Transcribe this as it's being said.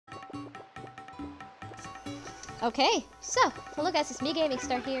Okay, so, hello guys, it's me Gaming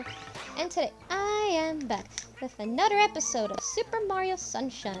Star here, and today I am back with another episode of Super Mario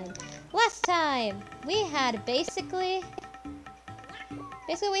Sunshine. Last time, we had basically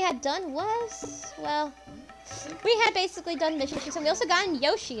we had done was, well, we had basically done missions, and we also got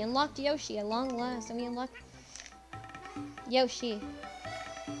Yoshi, unlocked Yoshi at long last, and we unlocked Yoshi.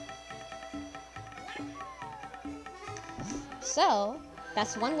 So,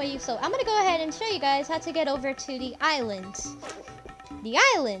 that's one way so I'm gonna go ahead and show you guys how to get over to the island. The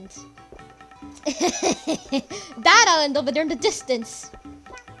island! That island over there in the distance!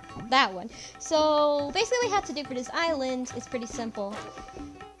 That one. So, basically what you have to do for this island is pretty simple.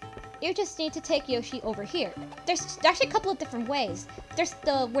 You just need to take Yoshi over here. There's actually a couple of different ways. There's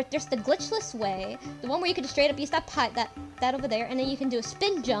the glitchless way, the one where you can just straight up use that pipe, that over there, and then you can do a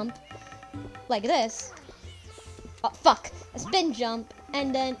spin jump, like this. Oh, fuck! A spin jump,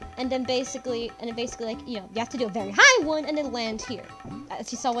 and then basically, like, you know, you have to do a very high one and then land here.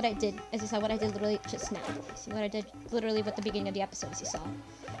 As you saw what I did, literally just now. See what I did literally at the beginning of the episode, as you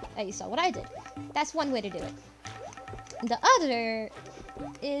saw what I did. That's one way to do it. The other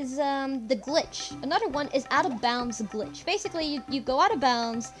is the glitch. Another one is out of bounds glitch. Basically, you go out of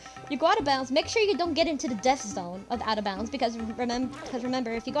bounds. Make sure you don't get into the death zone of out of bounds because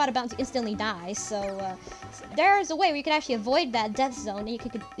remember, if you go out of bounds, you instantly die. So there's a way where you can actually avoid that death zone, and you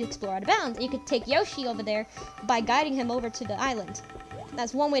could explore out of bounds. And you could take Yoshi over there by guiding him over to the island.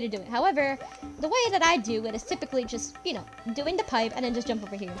 That's one way to do it. However, the way that I do it is typically just, you know, doing the pipe and then just jump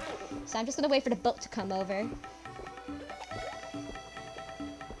over here. So I'm just gonna wait for the boat to come over.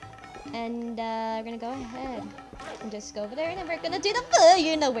 And we're gonna go ahead and just go over there, and then we're gonna do the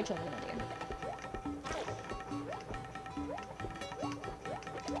you know which one we're gonna do.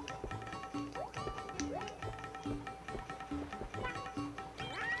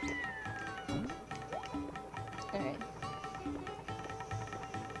 All right.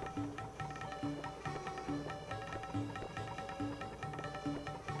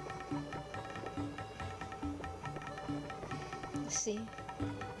 Let's see.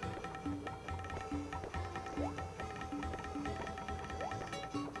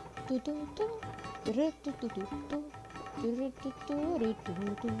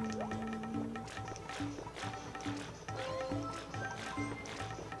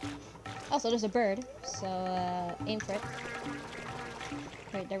 Also, there's a bird, so aim for it.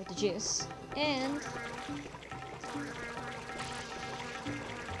 Right there with the juice. And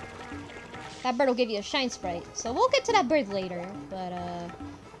that bird will give you a shine sprite. So we'll get to that bird later, but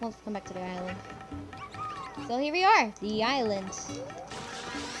we'll come back to the island. So here we are, the island.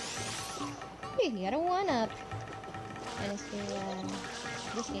 You got a 1-up. And it's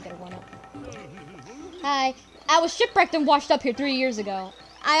this can get a 1-up. Hi. I was shipwrecked and washed up here 3 years ago.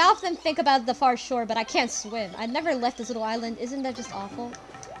 I often think about the far shore, but I can't swim. I never left this little island. Isn't that just awful?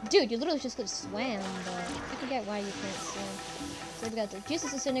 Dude, you literally just could have swam, but I forget why you can't swim. So we got the juice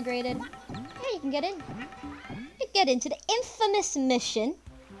is disintegrated. Yeah, you can get in. You get into the infamous mission.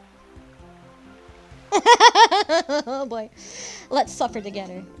 Oh boy. Let's suffer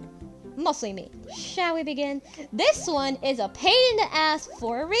together. Mostly me. Shall we begin? This one is a pain in the ass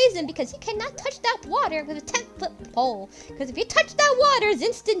for a reason, because you cannot touch that water with a 10-foot pole. Because if you touch that water, it's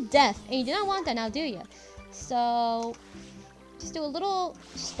instant death. And you do not want that now, do you? So, just do a little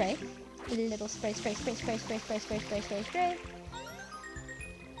spray. A little spray.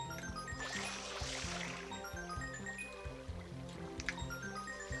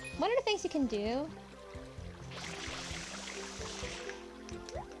 One of the things you can do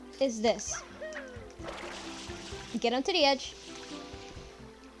is this. Get onto the edge.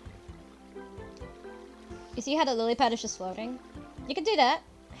 You see how the lily pad is just floating? You can do that.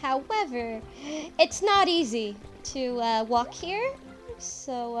 However, it's not easy to walk here.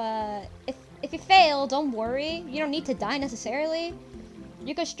 So if you fail, don't worry. You don't need to die necessarily.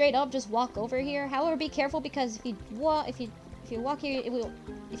 You can straight up just walk over here. However, be careful, because if you walk here,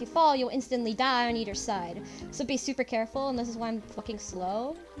 if you fall, you'll instantly die on either side. So be super careful, and this is why I'm fucking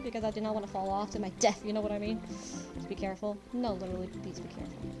slow, because I do not want to fall off to my death, you know what I mean? Just be careful. No, literally, please be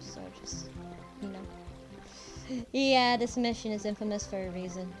careful. So just, you know. Yeah, this mission is infamous for a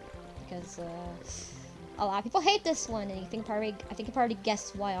reason, because a lot of people hate this one, and I think you probably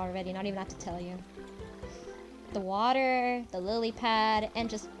guessed why already, not even have to tell you. The water, the lily pad, and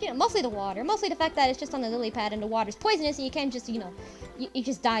just, you know, mostly the water. Mostly the fact that it's just on the lily pad and the water's poisonous, and you can't just, you know, you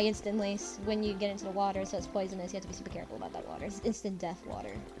just die instantly when you get into the water, so it's poisonous. You have to be super careful about that water. It's instant death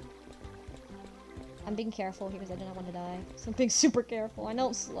water. I'm being careful here because I do not want to die. So I'm being super careful. I know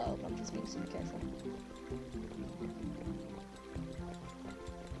I'm slow, but I'm just being super careful.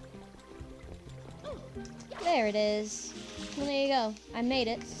 There it is. Well, there you go. I made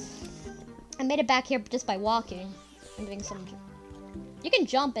it. I made it back here just by walking. I'm doing some... You can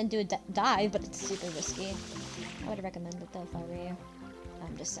jump and do a dive, but it's super risky. I would recommend it though if I were you.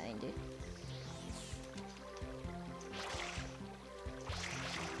 I'm just saying, dude.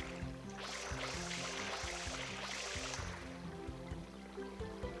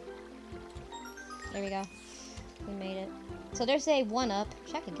 There we go. We made it. So there's a 1-up,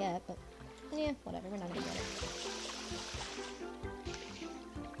 which I could get, but yeah, whatever, we're not gonna get it.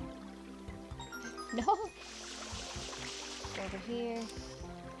 No! Go over here.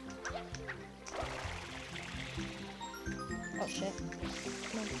 Oh shit.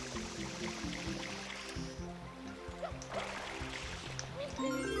 Come on.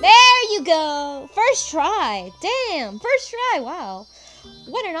 There you go! First try! Damn! First try! Wow.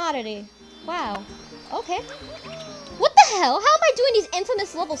 What an oddity. Wow. Okay. What the hell? How am I doing these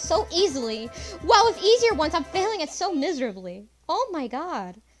infamous levels so easily? While with easier ones, I'm failing it so miserably. Oh my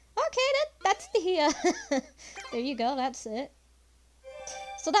god. Okay, that's the, there you go, that's it.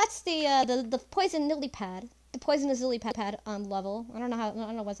 So that's the poison lily pad. The poisonous lily pad level. I don't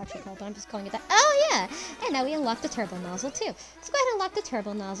know what it's actually called, but I'm just calling it that. Oh yeah! And now we unlock the turbo nozzle too. Let's go ahead and unlock the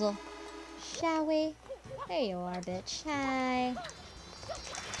turbo nozzle. Shall we? There you are, bitch. Hi.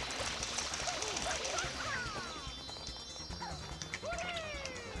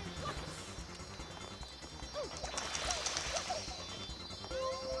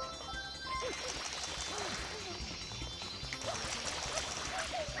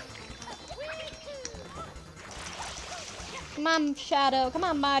 Come on, Shadow. Come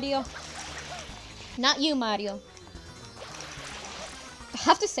on, Mario. Not you, Mario. I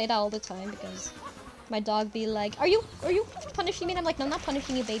have to say that all the time because my dog be like, Are you punishing me? And I'm like, no, I'm not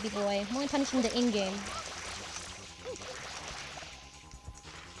punishing you, baby boy. I'm only punishing the in-game.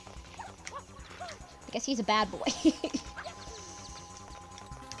 I guess he's a bad boy.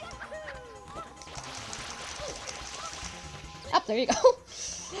 Up there you go.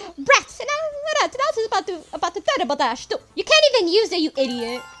 Brats, and now is about to terrible dash too. You can't even use it, you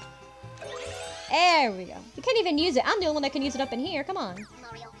idiot. There we go. You can't even use it. I'm the only one that can use it up in here. Come on.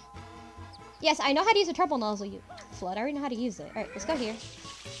 Yes, I know how to use a turbo nozzle, you flood. I already know how to use it. Alright, let's go here.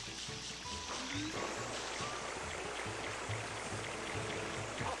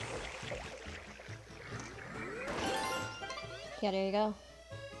 Yeah, there you go.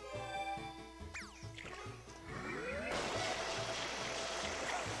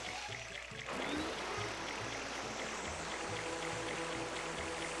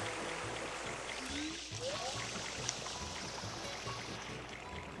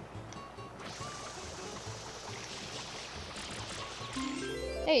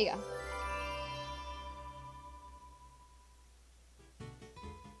 There you go.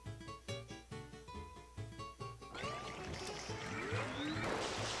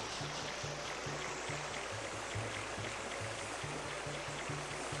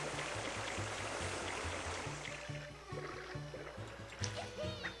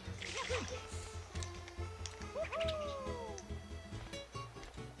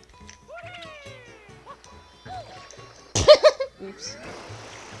 Oops.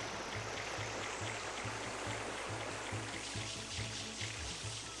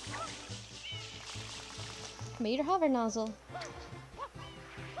 Meter hover nozzle.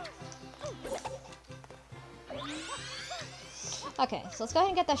 Okay, so let's go ahead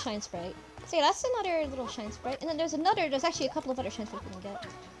and get that shine sprite. So yeah, that's another little shine sprite. And then there's actually a couple of other shine sprites we can get.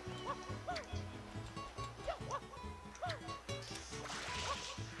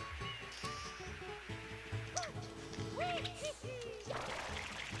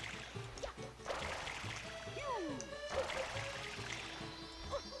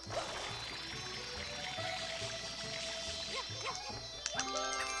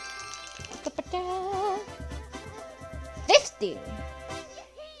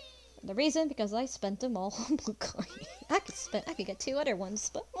 The reason, because I spent them all on blue coin. I could get 2 other ones,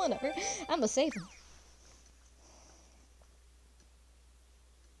 but whatever. I'm gonna save them.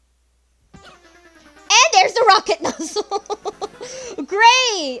 And there's the rocket nozzle!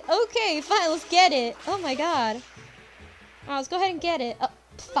 Great! Okay, fine, let's get it. Oh my god. Alright, let's go ahead and get it. Oh,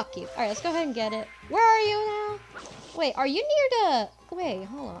 fuck you. Alright, let's go ahead and get it. Where are you now? Wait, are you near the... Wait,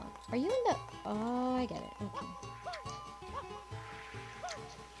 hold on. Are you in the... Oh, I get it. Okay.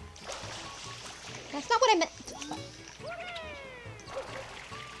 That's not what I meant.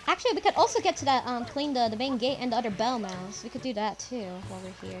 Actually, we could also get to that, clean the main gate and the other bell mouse. We could do that too while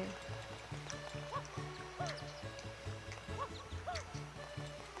we're here.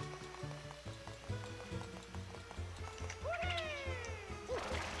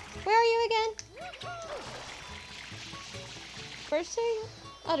 Where are you again? First thing?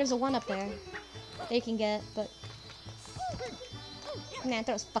 Oh, there's a one up there. They can get, but... Man,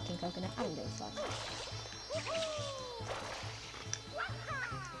 throw his fucking coconut. I don't give a fuck.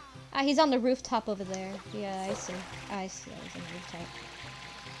 Ah, he's on the rooftop over there. Yeah, I see. I see. He's on the rooftop.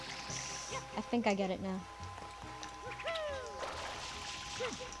 I think I get it now.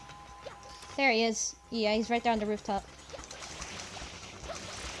 There he is. Yeah, he's right there on the rooftop.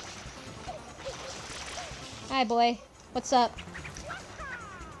 Hi, boy. What's up?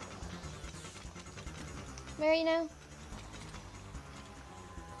 Where are you now?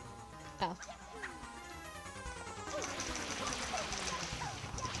 Oh.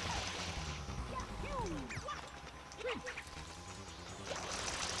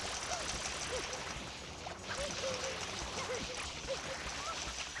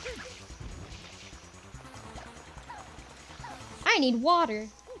 I need water.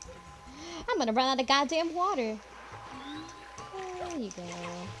 I'm gonna run out of goddamn water. There you go.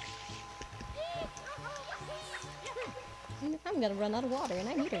 I'm gonna run out of water, and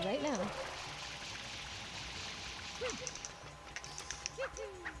I need it right now.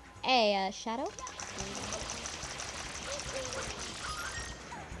 Hey, Shadow?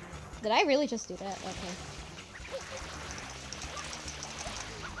 Did I really just do that? Okay.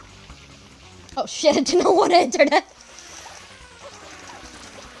 Oh shit, I didn't want to enter that.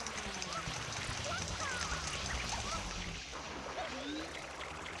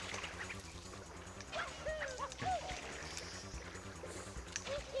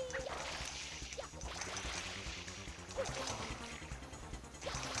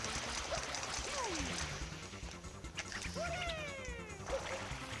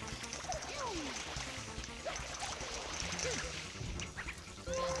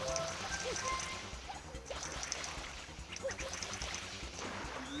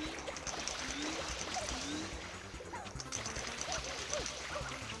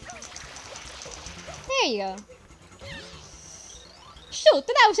 There you go. Shoot,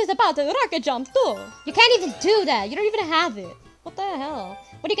 that was just about to rocket jump too. You can't even do that. You don't even have it. What the hell?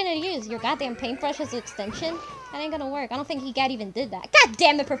 What are you gonna use? Your goddamn paintbrush as an extension? That ain't gonna work. I don't think Egad even did that. God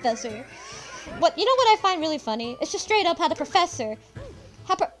damn it, Professor. What? You know what I find really funny? It's just straight up how the Professor...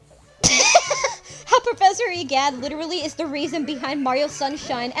 How Professor Egad literally is the reason behind Mario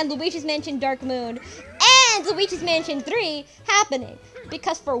Sunshine and Luigi's Mansion Dark Moon and Luigi's Mansion 3 happening.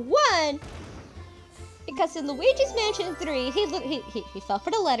 Because for one... Because in Luigi's Mansion 3, he fell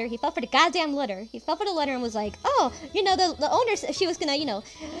for the letter. He fell for the goddamn letter. He fell for the letter and was like, oh, you know, the owner said she was gonna, you know,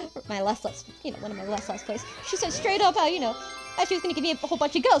 one of my last plays. She said straight up how, you know, she was gonna give me a whole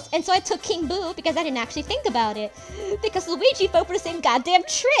bunch of ghosts. And so I took King Boo because I didn't actually think about it. Because Luigi fell for the same goddamn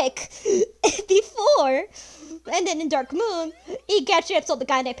trick before. And then in Dark Moon, Egad straight up sold the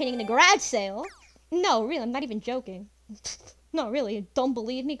goddamn painting in a garage sale. No, really, I'm not even joking. No, really, don't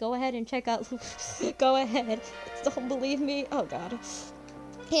believe me? Go ahead and check out... Go ahead. Don't believe me? Oh, God.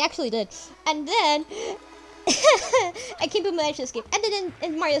 He actually did. And then... and King Boo managed to escape. And then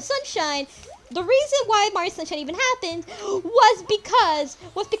in Mario Sunshine, the reason why Mario Sunshine even happened was because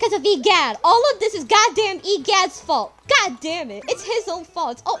of Egad. All of this is goddamn Egad's fault. God damn it. It's his own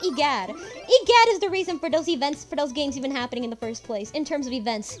fault. It's all Egad. Egad is the reason for those events, for those games even happening in the first place, in terms of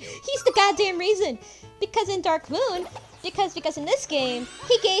events. He's the goddamn reason. Because in Dark Moon... Because in this game,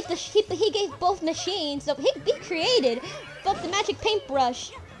 he gave both machines, so he created both the magic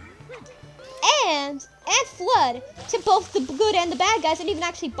paintbrush and Flood to both the good and the bad guys, and even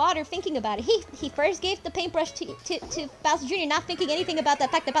actually bother thinking about it. He first gave the paintbrush to Bowser Jr., not thinking anything about the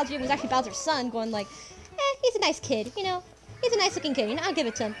fact that Bowser Jr. was actually Bowser's son, going like, he's a nice kid, you know? He's a nice looking kid, you know? I'll give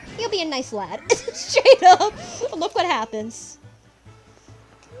it to him. He'll be a nice lad. Straight up. Look what happens.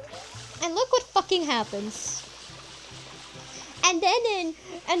 And look what fucking happens. And then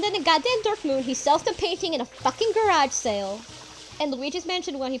in goddamn Dark Moon, he sells the painting in a fucking garage sale. And Luigi's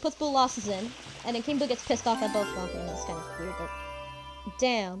Mansion 1, he puts Boo losses in. And then King Boo gets pissed off at both. Well, that's kind of weird, but...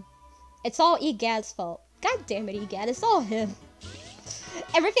 Damn. It's all Egad's fault. God damn it, Egad. It's all him.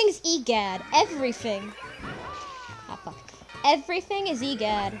 Everything's Egad. Everything. Ah, fuck. Everything is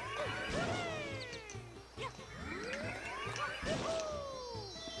Egad.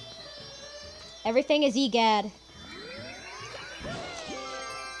 Everything is Egad.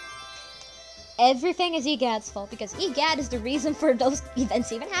 Everything is Egad's fault, because Egad is the reason for those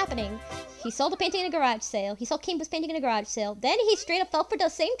events even happening. He sold the painting in a garage sale. He sold King Boo's painting in a garage sale. Then he straight up fell for the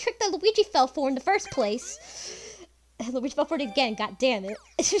same trick that Luigi fell for in the first place. Luigi fell for it again, god damn it.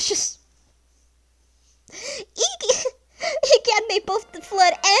 It's just... Egad made both the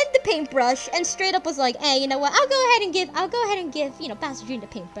Flood and the paintbrush, and straight up was like, hey, you know what, I'll go ahead and give, you know, Bowser Jr. the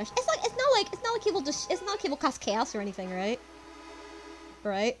paintbrush. It's like, it's not like he will just, it's not like he will cause chaos or anything, right?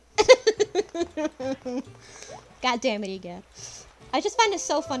 Right? God damn it, Egad. I just find it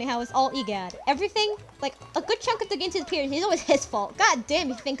so funny how it's all Egad. Everything, like, a good chunk of the game's appearance, it's always his fault. God damn,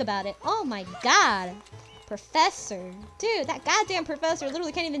 you think about it. Oh my god. Professor. Dude, that goddamn professor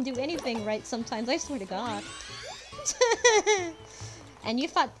literally can't even do anything right sometimes. I swear to God. and you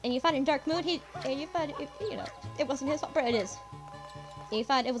thought in Dark Moon, you thought, you know, it wasn't his fault, but it is. And you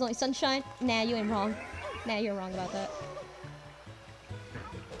thought it was only sunshine? Nah, you ain't wrong. Nah, you're wrong about that.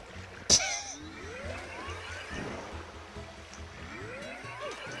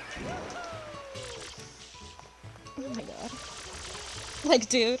 Oh my god. Like,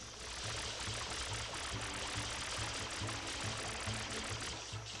 dude.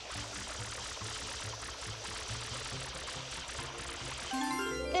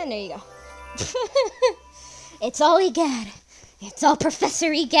 And there you go. It's all Egad. It's all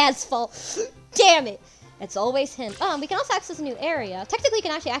Professor Egad's fault. Damn it. It's always him. We can also access a new area. Technically, you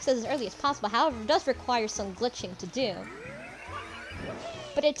can actually access as early as possible. However, it does require some glitching to do.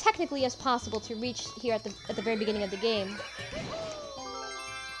 But it technically is possible to reach here at the very beginning of the game.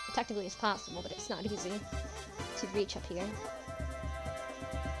 It technically is possible, but it's not easy to reach up here.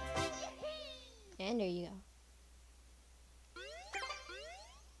 And there you go.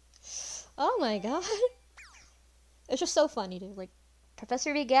 Oh my god. It's just so funny, dude. Like,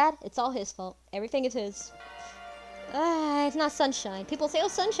 Professor Egad, it's all his fault. Everything is his. It's not Sunshine. People say, oh,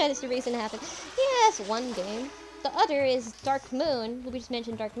 Sunshine is the reason it happened. Yeah, it's one game. The other is Dark Moon. We just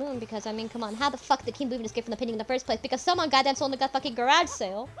mentioned Dark Moon because, I mean, come on. How the fuck did King Bluebeam escape from the painting in the first place? Because someone goddamn sold the fucking garage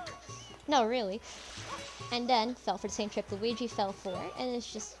sale. No, really. And then fell for the same trick Luigi fell for. And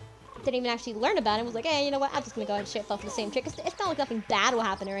it's just... didn't even actually learn about it. Was like, hey, you know what? I'm just gonna go ahead and shit fell for the same trick. It's not like nothing bad will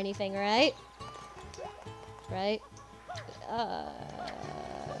happen or anything, right? Right? Alright.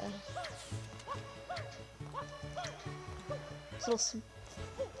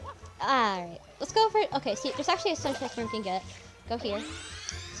 Let's go for it. Okay, see, there's actually a sunshine room you can get. Go here.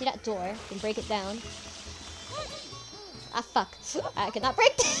 See that door? You can break it down. Ah, fuck. I could not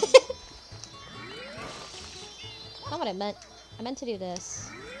break it. Not what I meant. I meant to do this.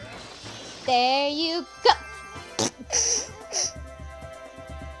 There you go!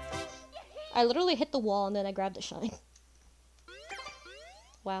 I literally hit the wall and then I grabbed a shine.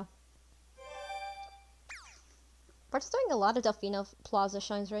 Wow. We're just doing a lot of Delfino Plaza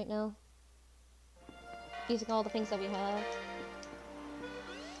shines right now. Using all the things that we have.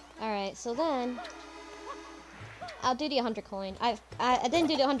 Alright, so then... I'll do the 100 coin. I didn't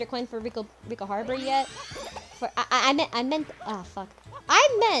do the 100 coin for Rico Harbor yet. I meant... Ah, fuck. What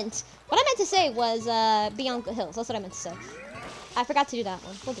I meant to say was, Beyond Good Hills. That's what I meant to say. I forgot to do that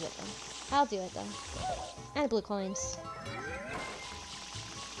one. We'll do it though. I'll do it though. And blue coins.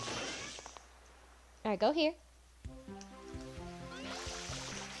 Alright, go here.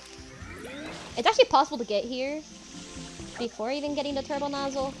 It's actually possible to get here before even getting the turbo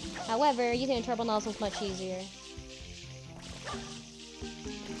nozzle. However, using a turbo nozzle is much easier.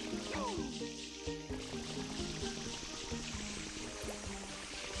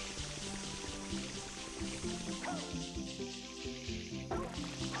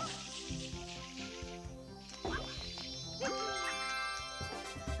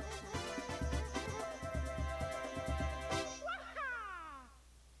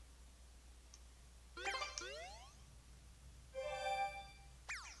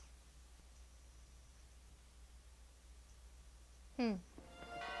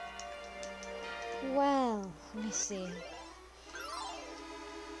 Well, let me see.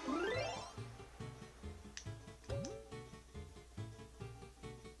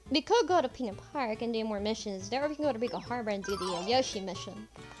 We could go to Peanut Park and do more missions there, or we can go to Rico Harbor and do the Yoshi mission.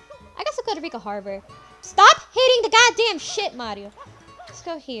 I guess I'll go to Rico Harbor. Stop hitting the goddamn shit, Mario! Let's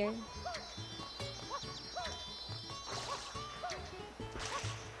go here.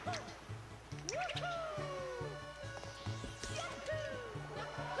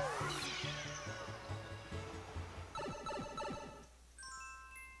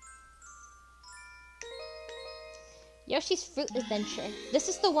 Yoshi's Fruit Adventure. This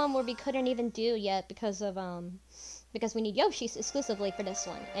is the one where we couldn't even do yet because of because we need Yoshi exclusively for this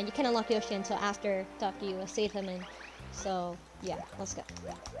one, and you can't unlock Yoshi until after you save him in. So yeah, let's go.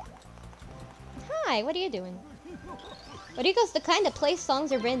 Hi, what are you doing? What do you guys the kind of place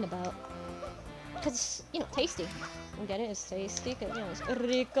songs are written about? Because it's, you know, tasty. You get it? It's tasty. Cause, you know, it's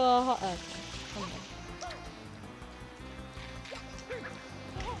rico. Come on.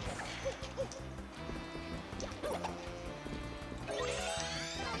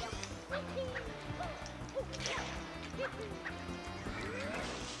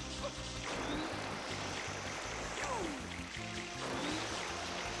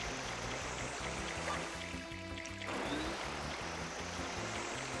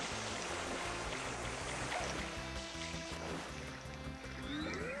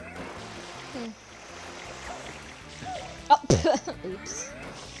 Oh, oops.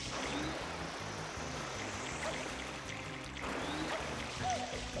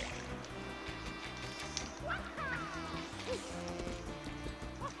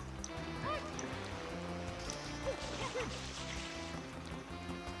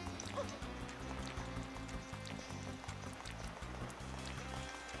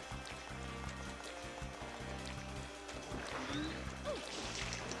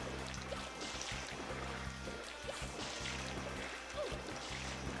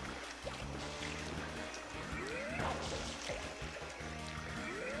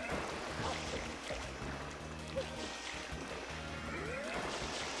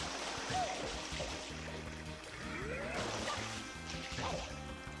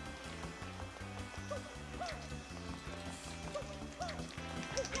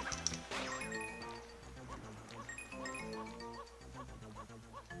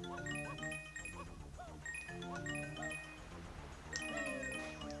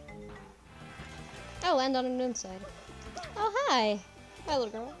 I'll land on a moon side. Oh, hi. Hi,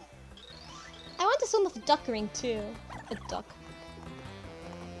 little girl. I want to swim with a duck ring, too. A duck.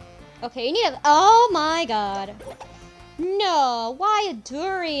 Okay, you need a... Oh, my God. No, why a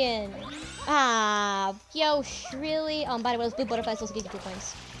durian? Ah, Yosh, really? By the way, those blue butterflies also give you 2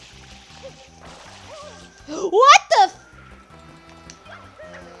 points. What the f...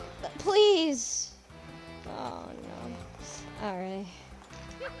 Please. Oh, no. Alright.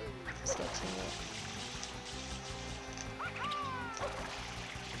 Let's get to it.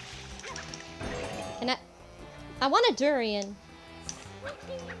 And I want a durian.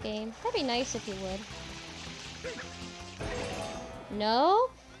 Game. That'd be nice if you would. No?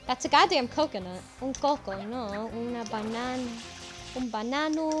 That's a goddamn coconut. Un coco, no. Una banana. Un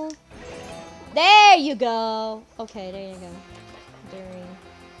banano. There you go! Okay, there you go. Durian.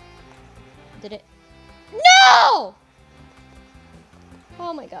 Did it? No!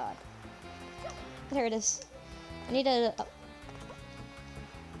 Oh my god. There it is. I need a...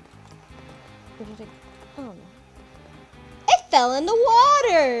 Where did it... Oh no. It fell in the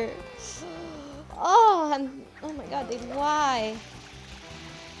water! Oh, oh my god, dude, why?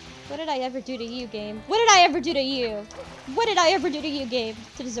 What did I ever do to you, game? What did I ever do to you? What did I ever do to you, game,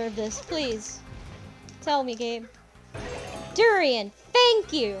 to deserve this? Please. Tell me, game. Durian,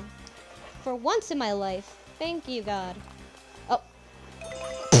 thank you! For once in my life. Thank you, God. Oh.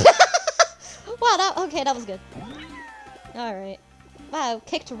 Wow, okay, that was good. Alright. Wow,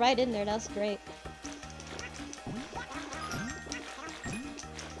 kicked right in there, that was great.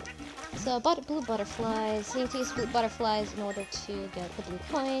 So, blue butterflies. You need to use blue butterflies in order to get the blue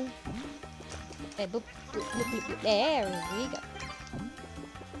coin. Okay, blue. There we go.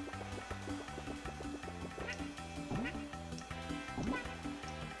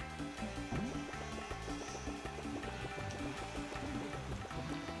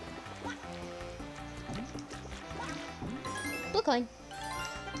 Blue coin.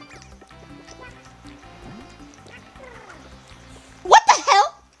 What the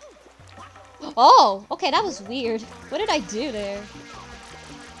hell? Oh, okay, that was weird. What did I do there?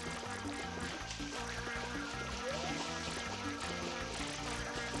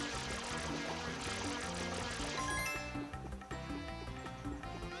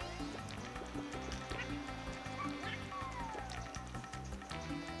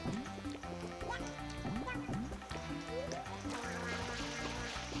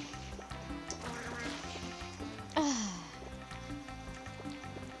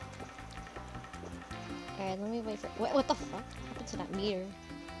 Alright, let me wait for... What the fuck happened to that meter?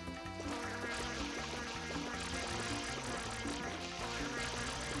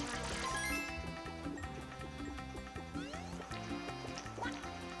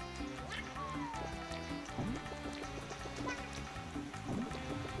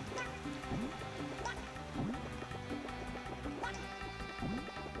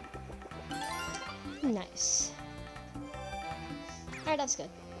 Nice. Alright, that's good.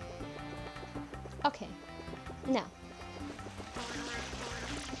 Okay. Now.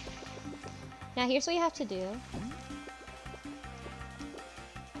 Now here's what you have to do.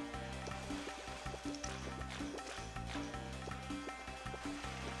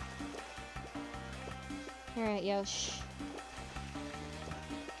 Alright, Yosh.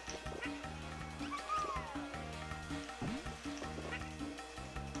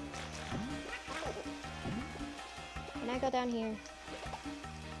 Can I go down here?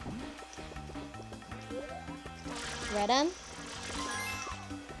 Red M.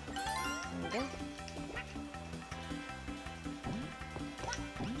 There we go.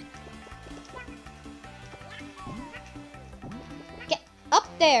 Get up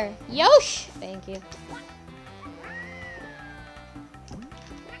there! Yosh! Thank you.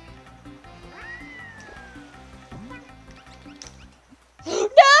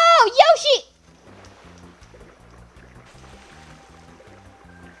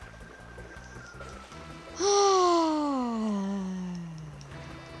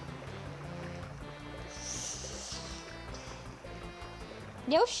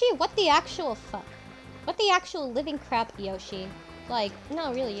 Yoshi, what the actual fuck? What the actual living crap, Yoshi? Like,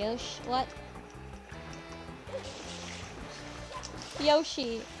 no, really, Yoshi. What?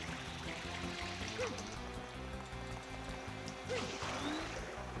 Yoshi.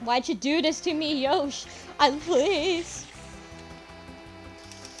 Why'd you do this to me, Yoshi? Please.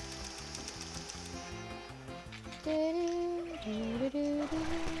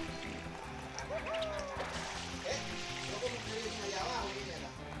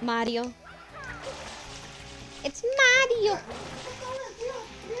 Mario. It's Mario.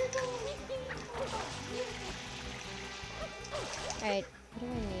 Alright, what do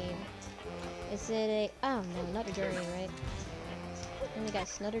I need? Is it a... Oh no, not a durian, right? Only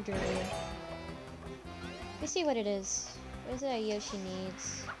got another durian. Let's see what it is. What is it that Yoshi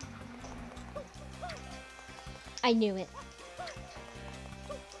needs? I knew it.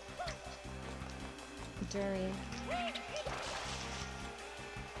 Durian.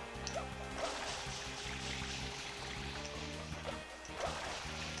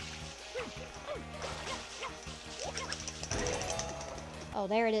 Oh,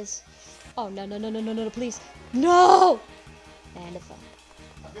 there it is. Oh, no, no, no, no, no, no, please. No! And a phone.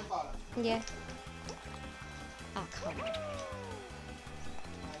 Yeah. Oh, come on.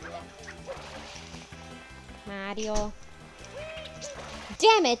 Mario.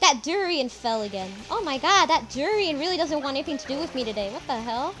 Damn it, that durian fell again. Oh my god, that durian really doesn't want anything to do with me today. What the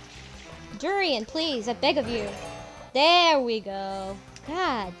hell? Durian, please, I beg of you. There we go.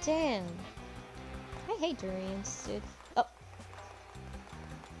 God damn. I hate durians, dude. Oh.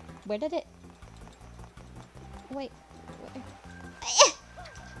 Where did it? Wait.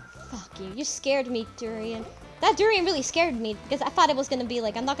 Fuck you. You scared me, durian. That durian really scared me because I thought it was gonna be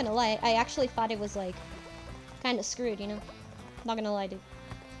like, I'm not gonna lie, I actually thought it was like kind of screwed, you know? I'm not gonna lie, dude.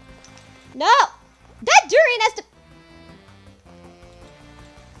 No! That durian has to...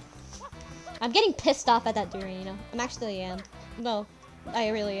 I'm getting pissed off at that durian, you know? I'm actually am. No, I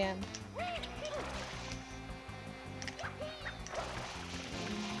really am.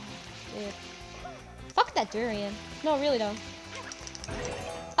 Dude. Fuck that durian. No, really though.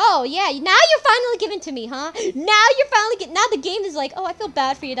 Oh yeah, now you're finally giving to me, huh? Now you're finally now the game is like, oh, I feel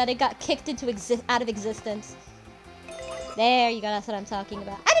bad for you that it got kicked into out of existence. There you go, that's what I'm talking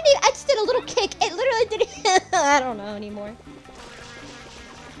about. I just did a little kick. It literally didn't. I don't know anymore.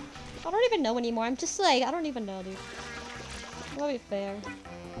 I don't even know anymore. I'm just like, I don't even know, dude. I'll be fair.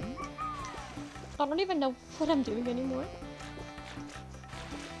 I don't even know what I'm doing anymore.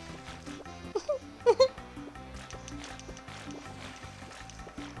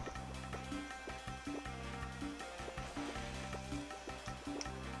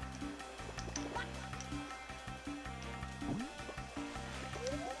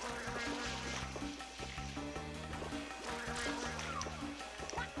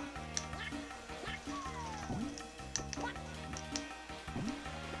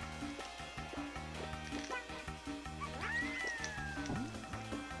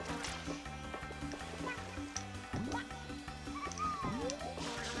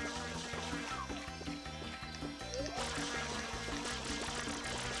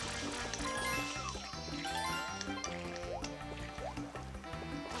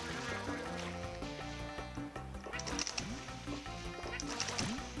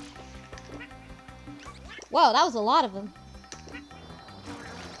 Whoa, that was a lot of them.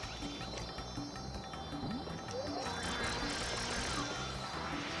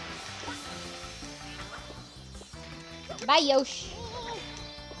 Bye, Yoshi.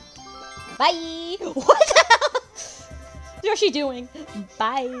 Bye. What the hell? What's Yoshi doing?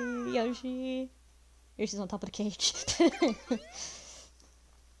 Bye, Yoshi. Yoshi's on top of the cage.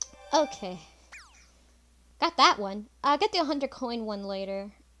 Okay. Got that one. I'll get the 100 coin one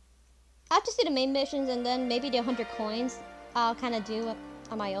later. I'll just do the main missions and then maybe the 100 coins I'll kind of do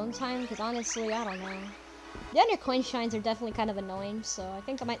on my own time, because honestly, I don't know. The 100 coin shines are definitely kind of annoying, so I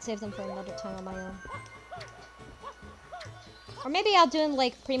think I might save them for another time on my own. Or maybe I'll do them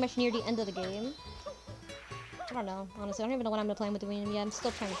like pretty much near the end of the game. I don't know, honestly. I don't even know what I'm gonna plan with doing them yet. I'm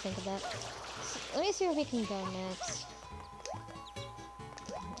still trying to think of that. So, let me see where we can go next.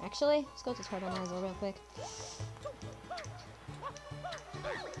 Actually, let's go to Turtle Nozzle real quick.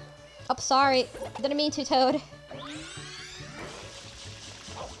 Oh, sorry. Didn't mean to, Toad.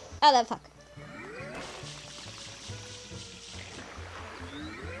 Oh, that fuck.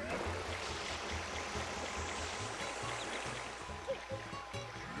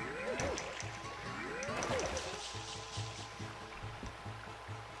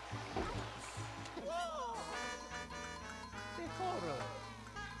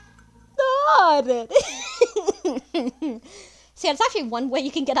 So yeah, it's actually one way you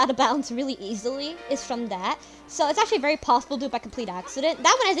can get out of bounds really easily, is from that. So it's actually very possible to do it by complete accident.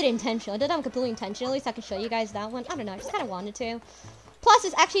 That one I did intentionally. I did that one completely intentionally, so I can show you guys that one. I don't know, I just kind of wanted to. Plus,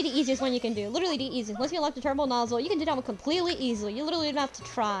 it's actually the easiest one you can do. Literally the easiest. Once you unlock the turbo nozzle, you can do that one completely easily. You literally don't have to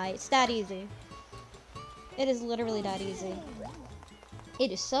try. It's that easy. It is literally that easy.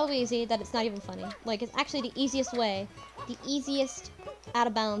 It is so easy that it's not even funny. Like, it's actually the easiest way. The easiest out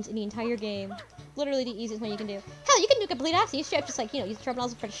of bounds in the entire game. Literally the easiest one you can do. Hell, you can do complete accident. You straight up just like, you know, use the turbo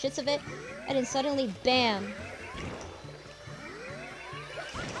nozzle for the shits of it. And then suddenly, bam.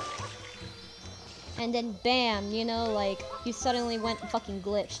 And then bam, you know, like, you suddenly went fucking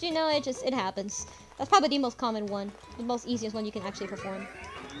glitched. You know, it happens. That's probably the most common one. The most easiest one you can actually perform.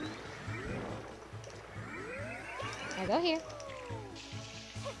 I go here.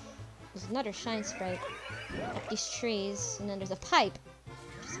 There's another shine sprite up these trees, and then there's a pipe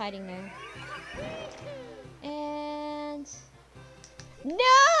just hiding there. And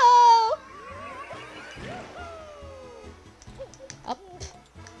no! Up.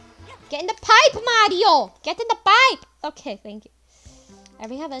 Get in the pipe, Mario! Get in the pipe! Okay, thank you.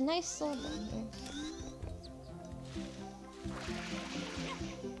 And we have a nice little bit here.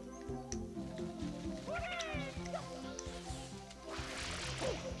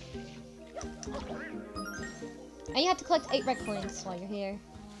 And you have to collect 8 red coins while you're here.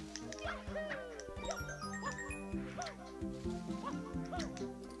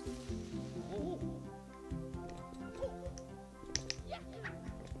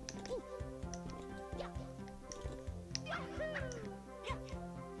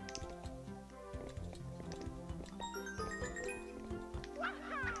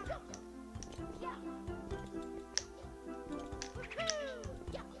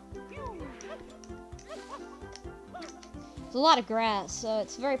 There's a lot of grass, so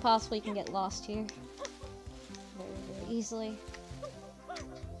it's very possible you can get lost here. Very, very easily.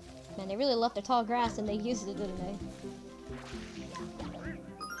 Man, they really left their tall grass and they used it, didn't they?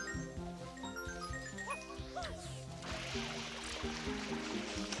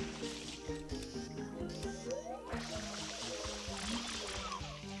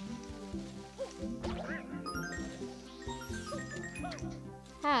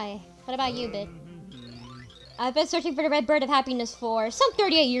 Hi, what about you, Bit? I've been searching for the red bird of happiness for some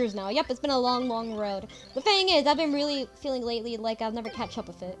 38 years now. Yep, it's been a long, long road. The thing is, I've been really feeling lately like I'll never catch up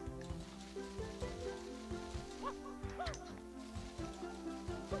with it.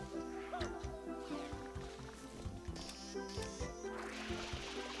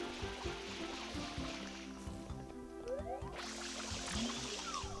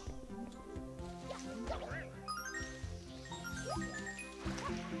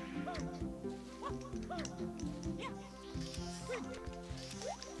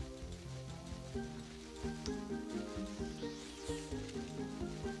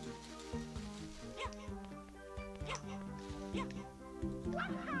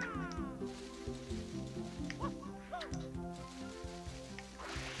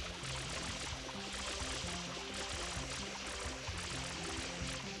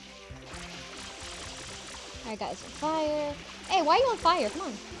 Alright guys, on fire. Hey, why are you on fire? Come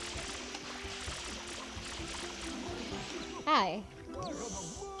on. Hi.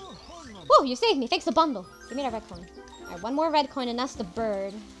 Whoa, you saved me. Thanks the bundle. Give me that red coin. Alright, one more red coin and that's the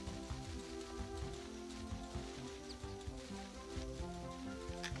bird.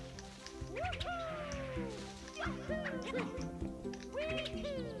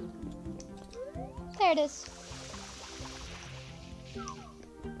 There it is.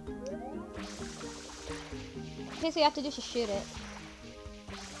 Basically, you have to do is just shoot it.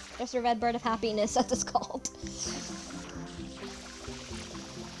 There's a red bird of happiness, that's what it's called.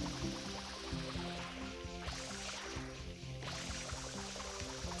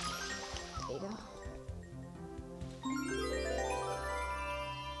 There you go.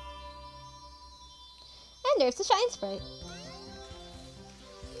 And there's the shine sprite.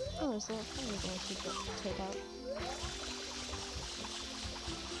 Oh, there's a little thing we're going to take out.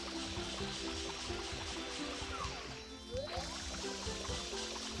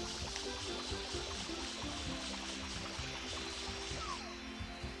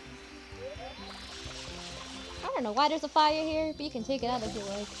 I don't know why there's a fire here, but you can take it out if you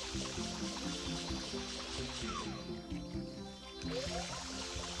like.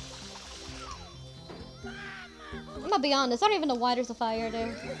 I'm gonna be honest, I don't even know why there's a fire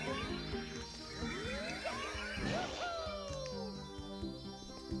there.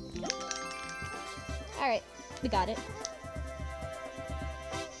 Alright, we got it.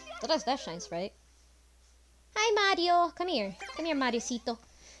 So that's that shine sprite. Hi Mario! Come here. Come here, Mariocito.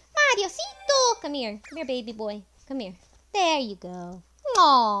 Mariocito! Come here. Come here, baby boy. Come here. There you go.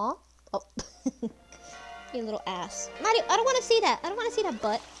 Aww. Oh. You little ass. Mario, I don't want to see that. I don't want to see that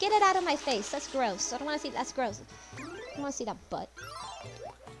butt. Get it out of my face. That's gross. I don't want to see. That's gross. I don't want to see that butt.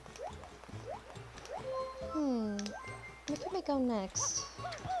 Where can we go next?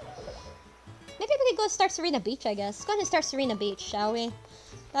 Maybe we could go start Serena Beach, I guess. Let's go ahead and start Serena Beach, shall we?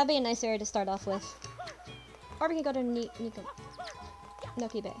 That'd be a nice area to start off with. Or we can go to Noki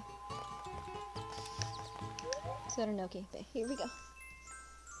Bay. Let's go to Noki Bay. Here we go.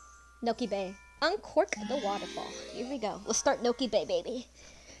 Noki Bay. Uncork the waterfall. Here we go. Let's start Noki Bay, baby.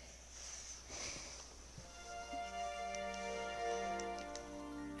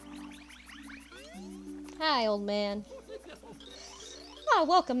 Hi, old man. Ah,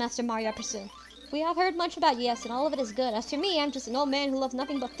 welcome, Master Mario Pursuit. We have heard much about you, yes, and all of it is good. As for me, I'm just an old man who loves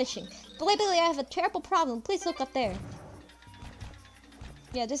nothing but fishing. But lately, I have a terrible problem. Please look up there.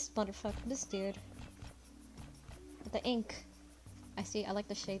 Yeah, this motherfucker, this dude. With the ink. I see, I like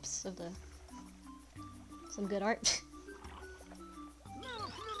the shapes of the... Some good art.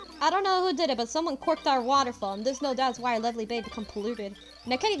 I don't know who did it, but someone corked our waterfall, and there's no doubt why our lovely bay become polluted.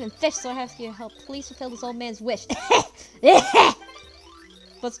 And I can't even fish, so I have to help. Please fulfill this old man's wish.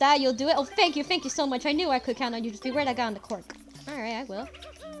 What's that? You'll do it? Oh, thank you so much. I knew I could count on you. Just be worried I got on the cork. Alright, I will.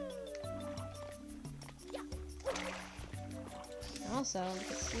 Also,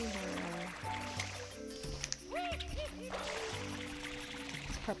 let's see here.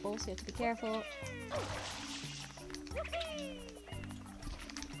 It's purple, so you have to be careful.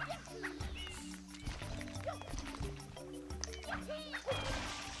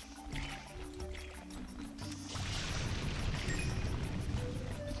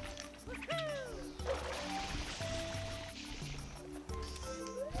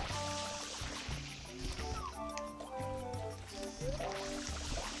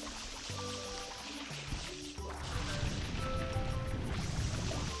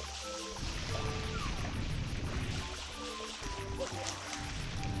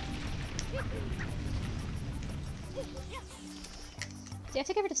 So you have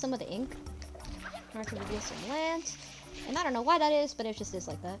to get rid of some of the ink in order to reveal some land. And I don't know why that is, but it just is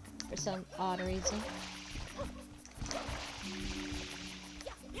like that for some odd reason.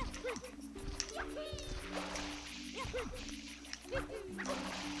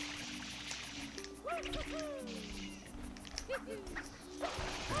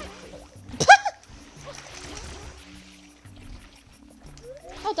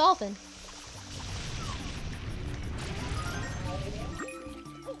 Oh, dolphin.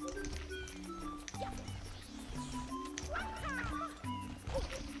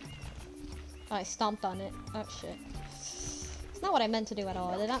 Oh, I stomped on it. Oh, shit. It's not what I meant to do at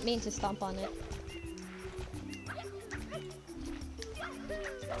all. I did not mean to stomp on it.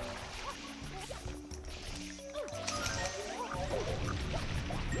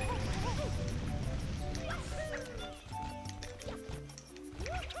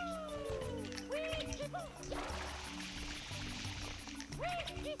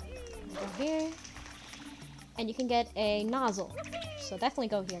 Go here. And you can get a nozzle. So definitely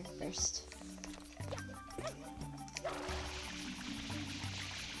go here first.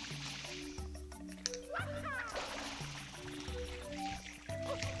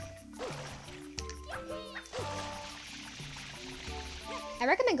 I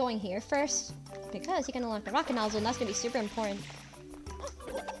recommend going here first, because you can unlock the rocket nozzle, and that's going to be super important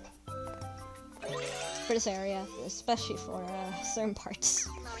for this area, especially for certain parts.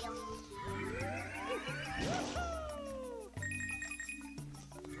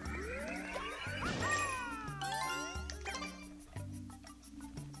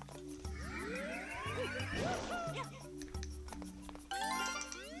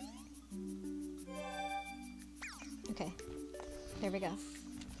 Okay, there we go.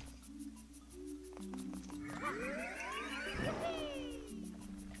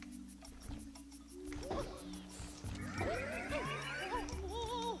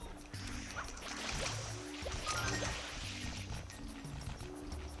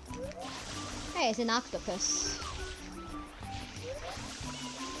 Hey, it's an octopus.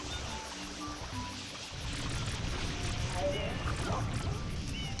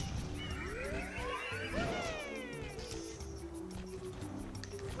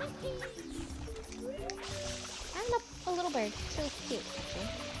 I'm a little bird. It's really cute, actually.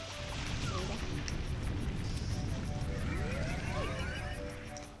 There you go.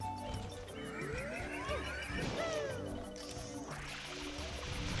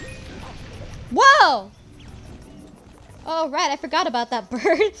 Whoa! Oh, right, I forgot about that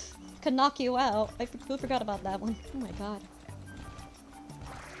bird. Could knock you out. I forgot about that one. Oh my god.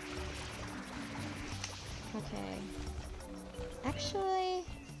 Okay. Actually...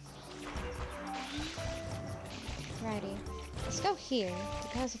 Righty. Let's go here,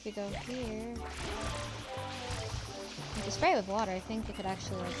 because if we go here... If you spray it with water, I think it could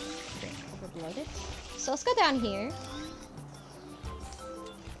actually, like, overload it. So let's go down here.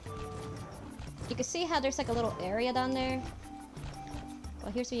 You can see how there's, like, a little area down there.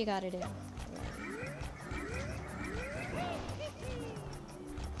 Well, here's what you gotta do.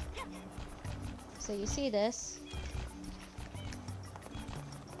 So you see this.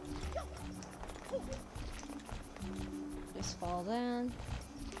 Just fall down.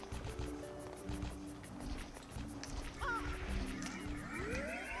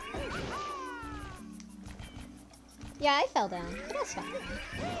 Yeah, I fell down, but that's fine.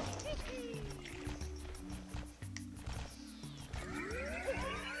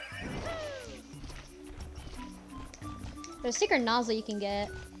 There's a secret nozzle you can get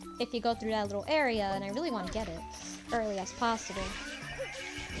if you go through that little area, and I really want to get it early as possible.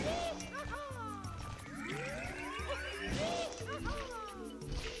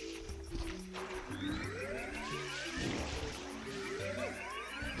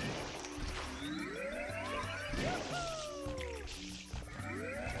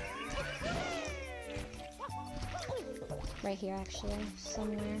 Right here, actually,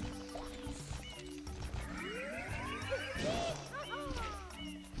 somewhere.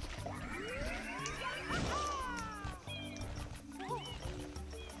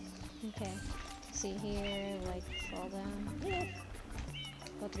 Okay, see here, like, fall down.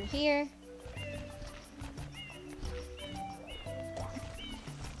 Go through here.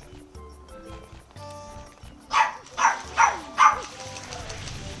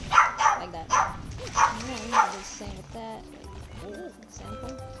 Like that. And then do the same with that, like,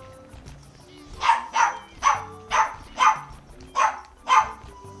 example.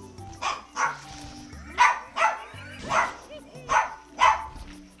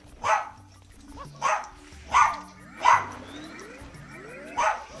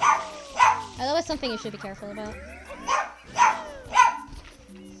 That was something you should be careful about.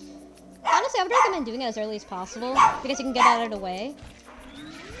 Honestly, I would recommend doing it as early as possible, because you can get out of the way.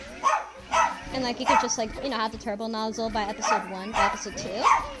 And like, you could just like, you know, have the turbo nozzle by episode 1, by episode 2.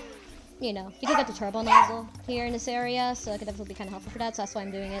 You know, you can get the turbo nozzle here in this area, so it could definitely be kind of helpful for that, so that's why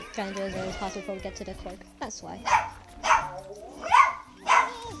I'm doing it. Trying to do it as early as possible before we get to the cork. That's why.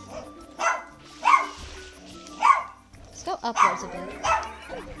 Let's go upwards a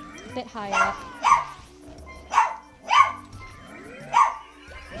bit higher up.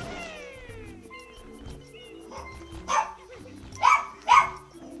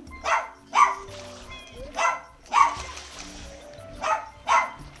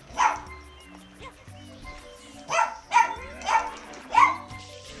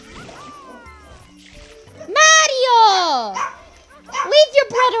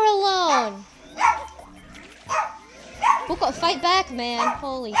 Fight back, man.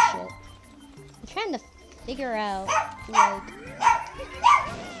 Holy shit. I'm trying to figure out, like,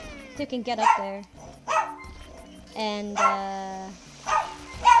 if you can get up there. And,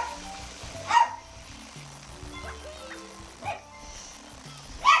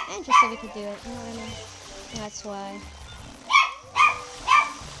 and just so we could do it. You know what I mean? That's why.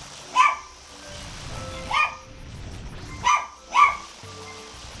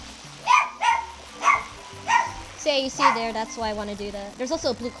 So yeah, you see there, that's why I want to do that. There's also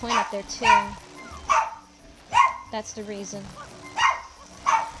a blue coin up there too. That's the reason.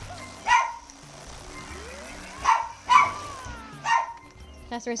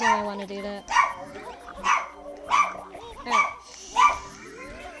 That's the reason why I want to do that. Alright.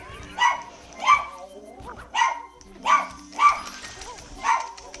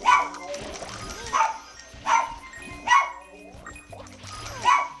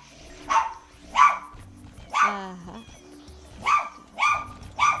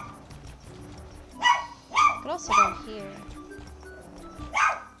 Could also go here.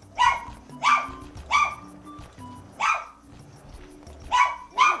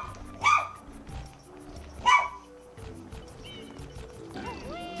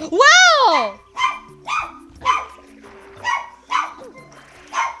 Wow!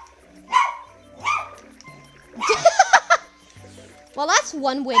 Well, that's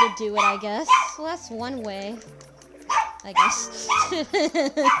one way to do it, I guess. Well, that's one way. I guess.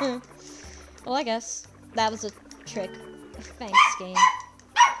 Well, I guess that was a trick. Thanks, game.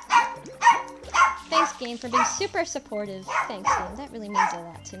 Thanks, game, for being super supportive. Thanks, game. That really means a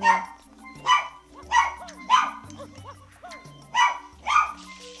lot to me.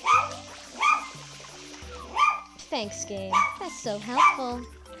 Thanks, game. That's so helpful.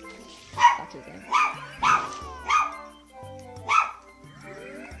 Fuck you, game.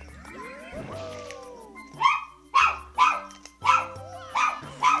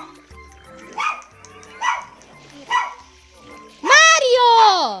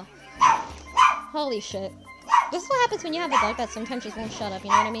 Holy shit. This is what happens when you have a dog that sometimes just won't shut up, you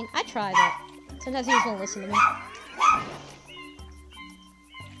know what I mean? I try, but sometimes he just won't listen to me.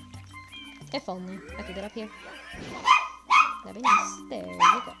 If only I could get up here. That'd be nice. There you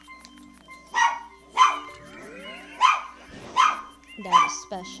go. That is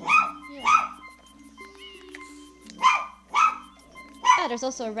special. Ah, there's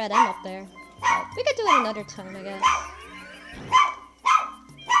also a red M up there. But we could do it another time, I guess.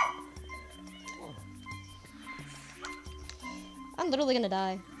 I'm literally gonna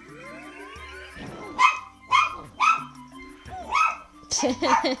die.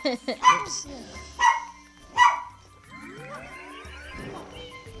 Oops.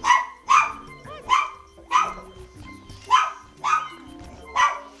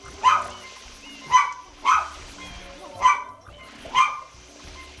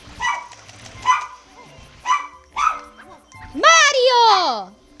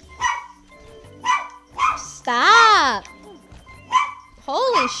 Mario! Stop!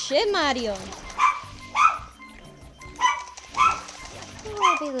 Holy shit, Mario!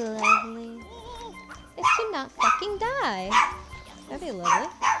 That'd be lovely. If you not fucking die. That'd be lovely.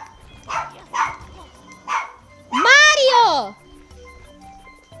 Mario!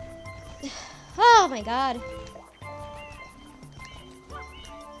 Oh my god.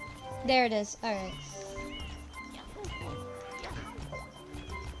 There it is. Alright.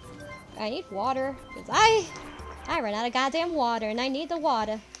 I need water. Because I ran out of goddamn water and I need the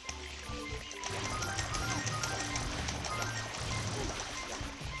water.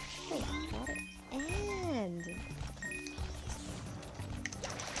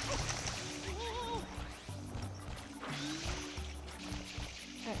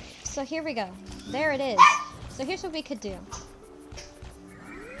 So here we go. There it is. So here's what we could do.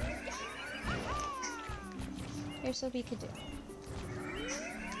 Here's what we could do.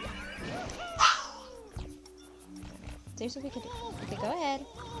 Here's what we could do. Okay, go ahead.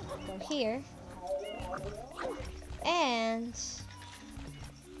 Go here. And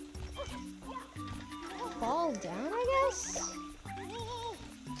fall down, I guess?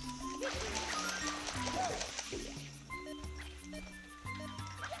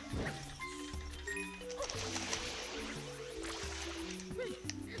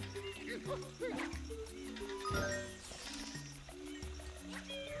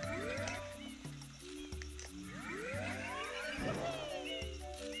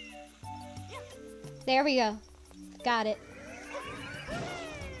 There we go. Got it.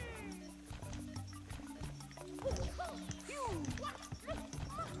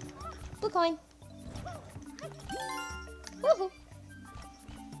 Blue coin. Woohoo.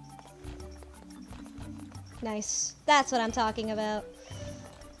 Nice. That's what I'm talking about.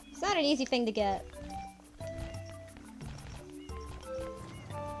 It's not an easy thing to get.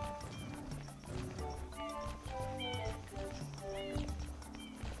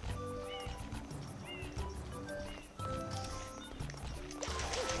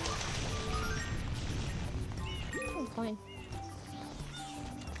 Coin.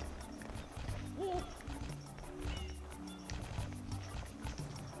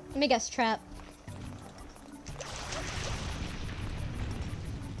 Let me guess, trap.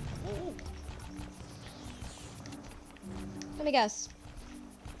 Let me guess.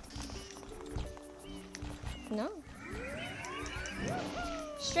 No.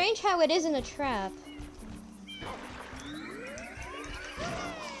 Strange how it isn't a trap.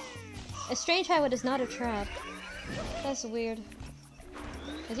 It's strange how it is not a trap. That's weird.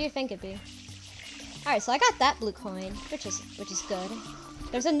 What do you think it'd be? Alright, so I got that blue coin, which is good.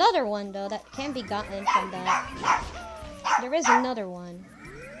 There's another one though that can be gotten from that. There is another one.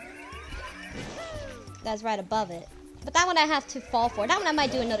 That's right above it. But that one I have to fall for. That one I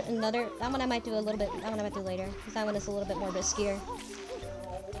might do another that one I might do a little bit, that one I might do later. Because that one is a little bit more riskier.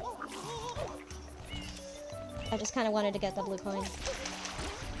 I just kinda wanted to get the blue coin.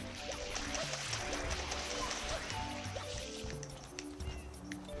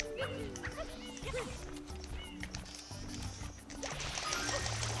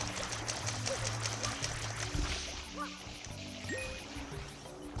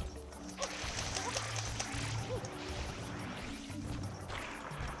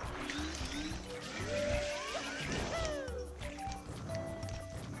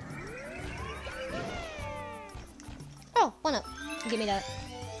 Oh, one up. Give me that.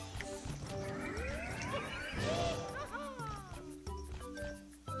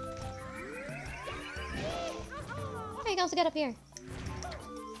 How you going to get up here?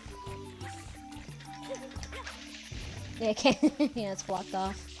 Yeah, can't. Yeah, it's blocked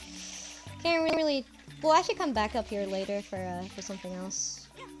off. Can't really. Well, I should come back up here later for something else.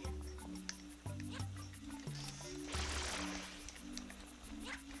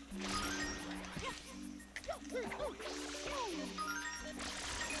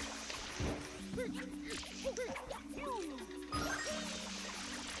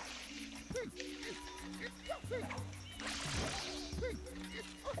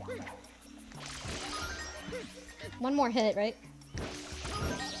 One more hit, right?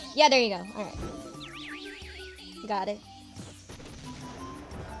 Yeah, there you go. Alright. Got it.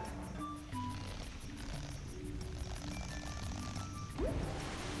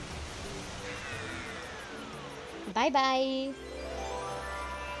 Bye-bye.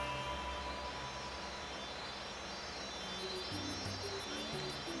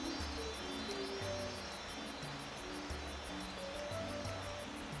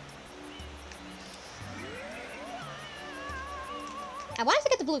 I wanted to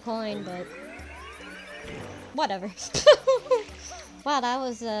get the blue coin, but whatever. Wow, that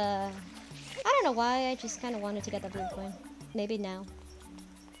was I don't know why, I just kind of wanted to get the blue coin. Maybe now.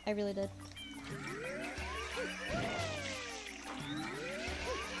 I really did.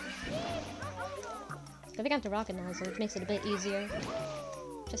 I think I have to rocket now, so it makes it a bit easier.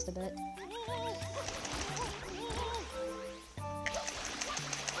 Just a bit.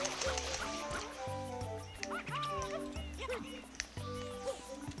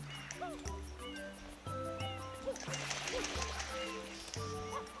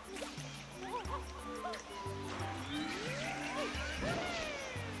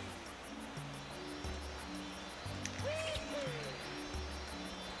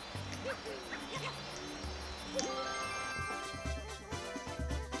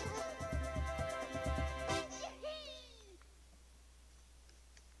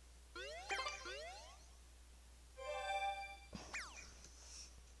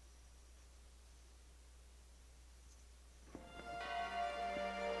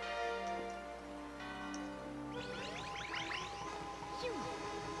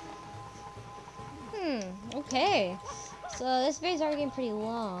 Okay. So this video's already getting pretty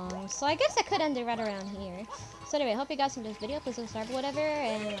long. So I guess I could end it right around here. So anyway, hope you guys enjoyed this video. Please subscribe or whatever,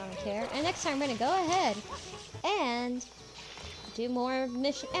 and I don't care. And next time we're gonna go ahead and do more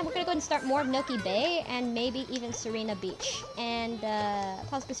mission, and we're gonna go and start more of Noki Bay, and maybe even Serena Beach, and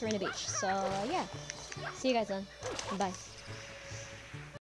possibly Serena Beach. So yeah, see you guys then. Bye.